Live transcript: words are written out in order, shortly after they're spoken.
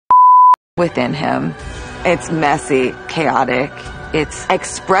within him. It's messy, chaotic. It's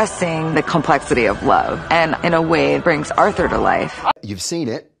expressing the complexity of love, and in a way it brings Arthur to life. You've seen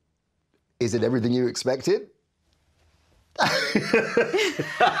it. Is it everything you expected?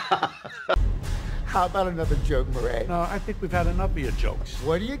 How about another joke, Murray? No, I think we've had enough of your jokes.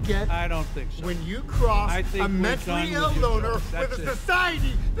 What do you get? I don't think so. When you cross I think a we're mentally done ill with your loner jokes. with That's a it.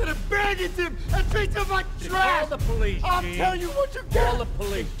 society that abandons him and treats him like trash. Call the police, I'll Gene. tell you what you get. Call the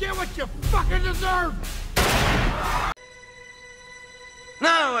police. You get what you fucking deserve.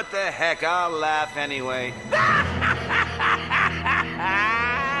 No, what the heck, I'll laugh anyway.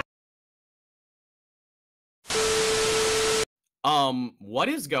 What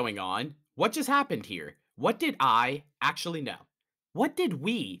is going on? What just happened here? What did I actually know? What did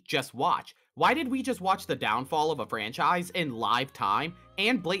we just watch? Why did we just watch the downfall of a franchise in live time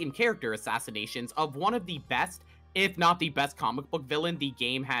and blatant character assassinations of one of the best, if not the best comic book villain the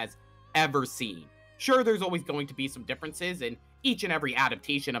game has ever seen? Sure, there's always going to be some differences in each and every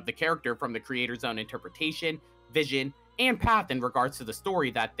adaptation of the character from the creator's own interpretation, vision, and path in regards to the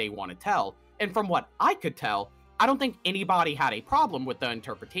story that they want to tell. And from what I could tell, I don't think anybody had a problem with the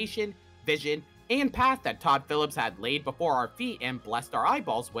interpretation, vision, and path that Todd Phillips had laid before our feet and blessed our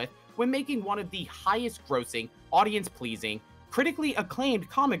eyeballs with when making one of the highest grossing, audience-pleasing, critically acclaimed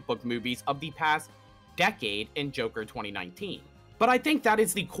comic book movies of the past decade in Joker 2019. But I think that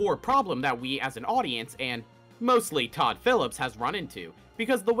is the core problem that we as an audience, and mostly Todd Phillips, has run into,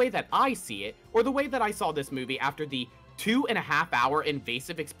 because the way that I see it, or the way that I saw this movie after the 2.5-hour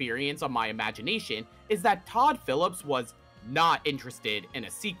invasive experience on my imagination, is that Todd Phillips was not interested in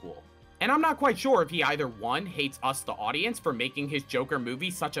a sequel. And I'm not quite sure if he either, one, hates us the audience for making his Joker movie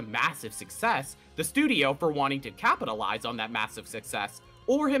such a massive success, the studio for wanting to capitalize on that massive success,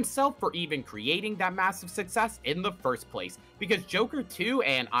 or himself for even creating that massive success in the first place, because Joker 2,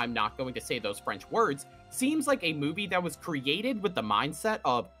 and I'm not going to say those French words, seems like a movie that was created with the mindset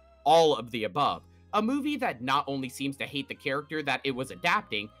of all of the above. A movie that not only seems to hate the character that it was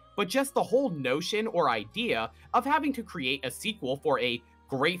adapting, but just the whole notion or idea of having to create a sequel for a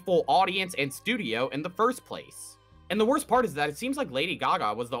grateful audience and studio in the first place. And the worst part is that it seems like Lady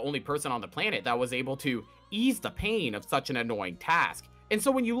Gaga was the only person on the planet that was able to ease the pain of such an annoying task. And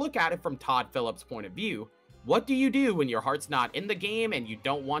so when you look at it from Todd Phillips' point of view, what do you do when your heart's not in the game and you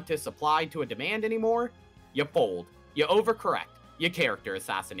don't want to supply to a demand anymore? You fold, you overcorrect, you character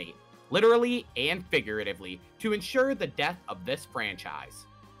assassinate, literally and figuratively, to ensure the death of this franchise.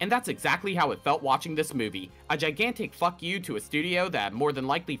 And that's exactly how it felt watching this movie, a gigantic fuck you to a studio that more than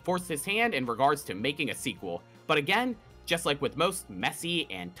likely forced his hand in regards to making a sequel. But again, just like with most messy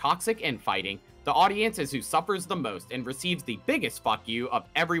and toxic infighting, the audience is who suffers the most and receives the biggest fuck you of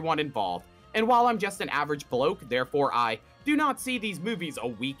everyone involved. And while I'm just an average bloke, therefore I do not see these movies a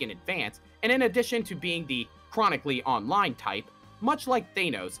week in advance, and in addition to being the chronically online type, much like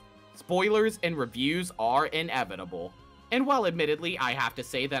Thanos, spoilers and reviews are inevitable. And while admittedly I have to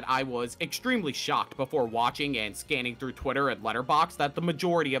say that I was extremely shocked before watching and scanning through Twitter and Letterboxd that the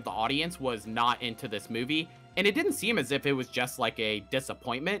majority of the audience was not into this movie, and it didn't seem as if it was just like a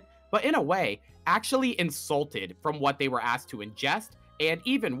disappointment, but in a way, actually insulted from what they were asked to ingest, and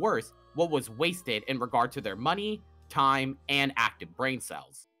even worse, what was wasted in regard to their money, time, and active brain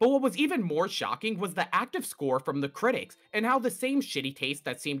cells. But what was even more shocking was the active score from the critics, and how the same shitty taste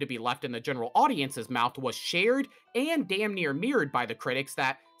that seemed to be left in the general audience's mouth was shared and damn near mirrored by the critics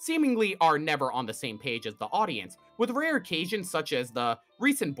that seemingly are never on the same page as the audience, with rare occasions such as the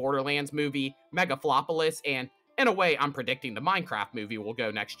recent Borderlands movie, Megalopolis, and in a way I'm predicting the Minecraft movie will go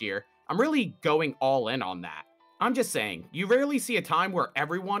next year. I'm really going all in on that. I'm just saying, you rarely see a time where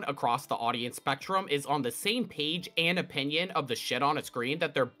everyone across the audience spectrum is on the same page and opinion of the shit on a screen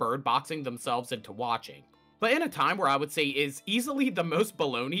that they're birdboxing themselves into watching. But in a time where I would say is easily the most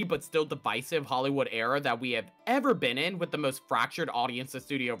baloney but still divisive Hollywood era that we have ever been in, with the most fractured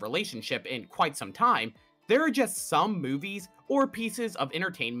audience-to-studio relationship in quite some time, there are just some movies or pieces of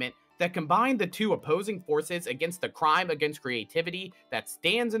entertainment that combine the two opposing forces against the crime against creativity that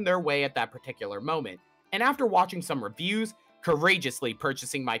stands in their way at that particular moment. And after watching some reviews, courageously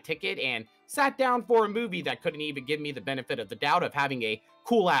purchasing my ticket, and sat down for a movie that couldn't even give me the benefit of the doubt of having a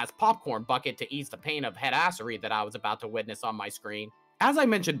cool-ass popcorn bucket to ease the pain of headassery that I was about to witness on my screen. As I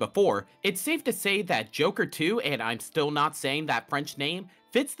mentioned before, it's safe to say that Joker 2, and I'm still not saying that French name,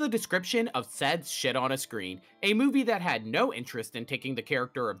 fits the description of said shit on a screen, a movie that had no interest in taking the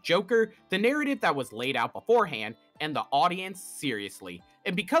character of Joker, the narrative that was laid out beforehand, and the audience seriously.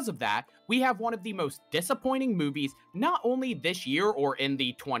 And because of that, we have one of the most disappointing movies not only this year or in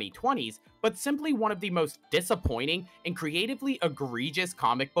the 2020s, but simply one of the most disappointing and creatively egregious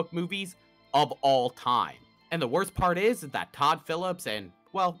comic book movies of all time. And the worst part is that Todd Phillips and,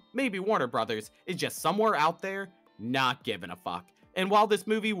 well, maybe Warner Brothers is just somewhere out there not giving a fuck. And while this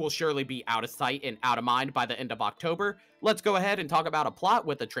movie will surely be out of sight and out of mind by the end of October, let's go ahead and talk about a plot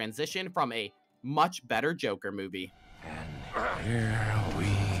with a transition from a much better Joker movie. And here we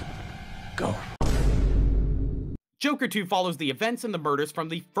go. Joker 2 follows the events and the murders from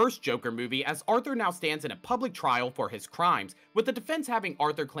the first Joker movie as Arthur now stands in a public trial for his crimes, with the defense having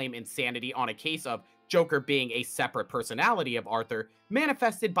Arthur claim insanity on a case of Joker being a separate personality of Arthur,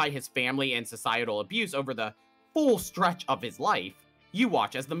 manifested by his family and societal abuse over the full stretch of his life. You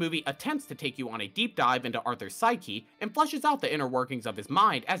watch as the movie attempts to take you on a deep dive into Arthur's psyche and fleshes out the inner workings of his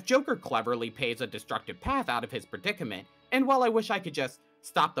mind as Joker cleverly paves a destructive path out of his predicament. And while I wish I could just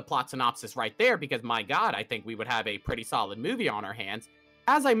stop the plot synopsis right there because my god, I think we would have a pretty solid movie on our hands,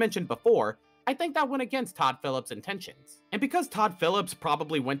 as I mentioned before, I think that went against Todd Phillips' intentions. And because Todd Phillips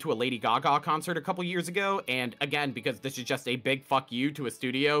probably went to a Lady Gaga concert a couple years ago, and again, because this is just a big fuck you to a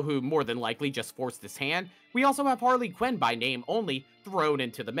studio who more than likely just forced his hand, we also have Harley Quinn by name only thrown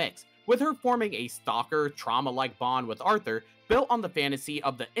into the mix, with her forming a stalker, trauma-like bond with Arthur built on the fantasy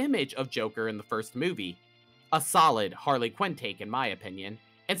of the image of Joker in the first movie. A solid Harley Quinn take in my opinion.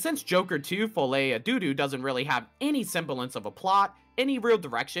 And since Joker 2 Folie doesn't really have any semblance of a plot, any real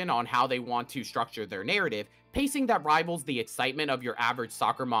direction on how they want to structure their narrative, pacing that rivals the excitement of your average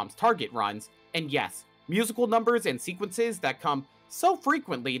soccer mom's Target runs, and yes, musical numbers and sequences that come so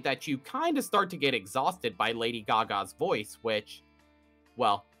frequently that you kinda start to get exhausted by Lady Gaga's voice, which,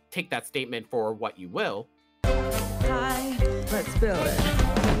 well, take that statement for what you will. Hi, let's build it.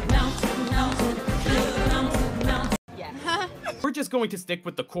 We're just going to stick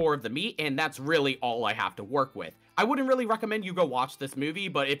with the core of the meat, and that's really all I have to work with. I wouldn't really recommend you go watch this movie,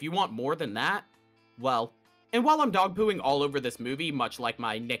 but if you want more than that, well. And while I'm dog-pooing all over this movie, much like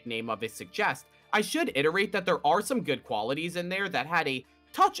my nickname of it suggests, I should iterate that there are some good qualities in there that had a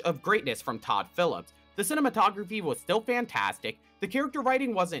touch of greatness from Todd Phillips. The cinematography was still fantastic, the character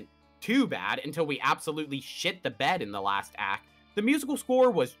writing wasn't too bad until we absolutely shit the bed in the last act, the musical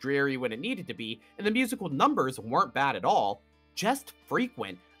score was dreary when it needed to be, and the musical numbers weren't bad at all, just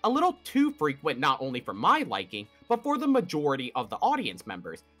frequent, a little too frequent not only for my liking, but for the majority of the audience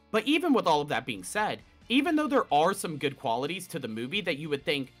members. But even with all of that being said, even though there are some good qualities to the movie that you would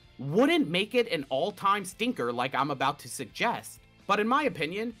think wouldn't make it an all-time stinker like I'm about to suggest, but in my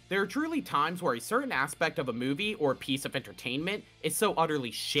opinion, there are truly times where a certain aspect of a movie or piece of entertainment is so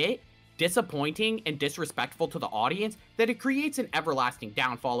utterly shit, disappointing, and disrespectful to the audience that it creates an everlasting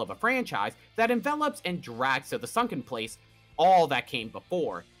downfall of a franchise that envelops and drags to the sunken place all that came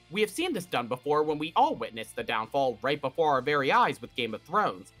before. We have seen this done before when we all witnessed the downfall right before our very eyes with Game of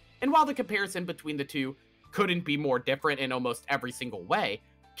Thrones. And while the comparison between the two couldn't be more different in almost every single way,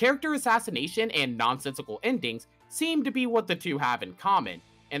 character assassination and nonsensical endings seem to be what the two have in common,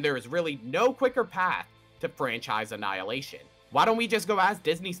 and there is really no quicker path to franchise annihilation. Why don't we just go ask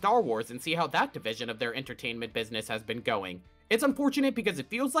Disney Star Wars and see how that division of their entertainment business has been going? It's unfortunate because it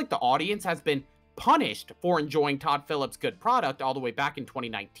feels like the audience has been punished for enjoying Todd Phillips' good product all the way back in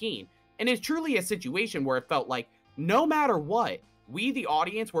 2019, and it's truly a situation where it felt like no matter what, we the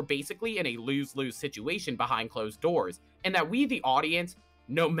audience were basically in a lose-lose situation behind closed doors, and that we the audience,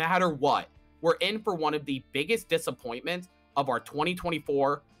 no matter what, were in for one of the biggest disappointments of our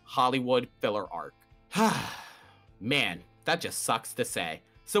 2024 Hollywood filler arc. Man, that just sucks to say.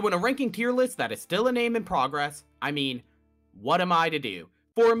 So in a ranking tier list that is still a name in progress, I mean, what am I to do?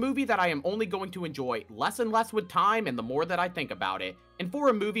 For a movie that I am only going to enjoy less and less with time and the more that I think about it, and for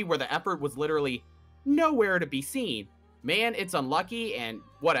a movie where the effort was literally nowhere to be seen, man, it's unlucky and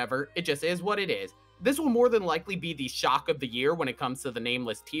whatever, it just is what it is. This will more than likely be the shock of the year when it comes to the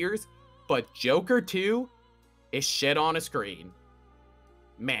nameless tiers, but Joker 2 is shit on a screen.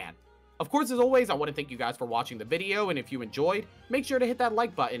 Man. Of course, as always, I want to thank you guys for watching the video, and if you enjoyed, make sure to hit that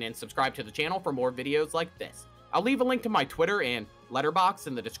like button and subscribe to the channel for more videos like this. I'll leave a link to my Twitter and Letterboxd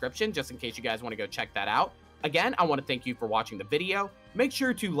in the description just in case you guys want to go check that out. Again, I want to thank you for watching the video. Make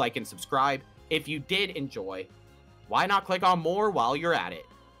sure to like and subscribe. If you did enjoy, why not click on more while you're at it?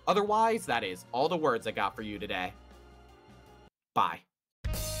 Otherwise, that is all the words I got for you today. Bye.